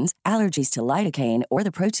reactions, allergies to lidocaine, or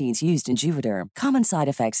the proteins used in Juvederm. Common side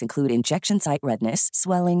effects include injection site redness,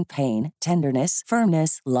 swelling, pain, tenderness,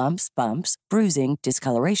 firmness, lumps, bumps, bruising,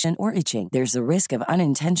 discoloration, or itching. There's a risk of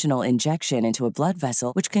unintentional injection into a blood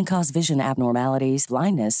vessel, which can cause vision abnormalities,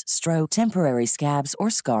 blindness, stroke, temporary scabs,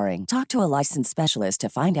 or scarring. Talk to a licensed specialist to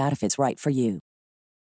find out if it's right for you.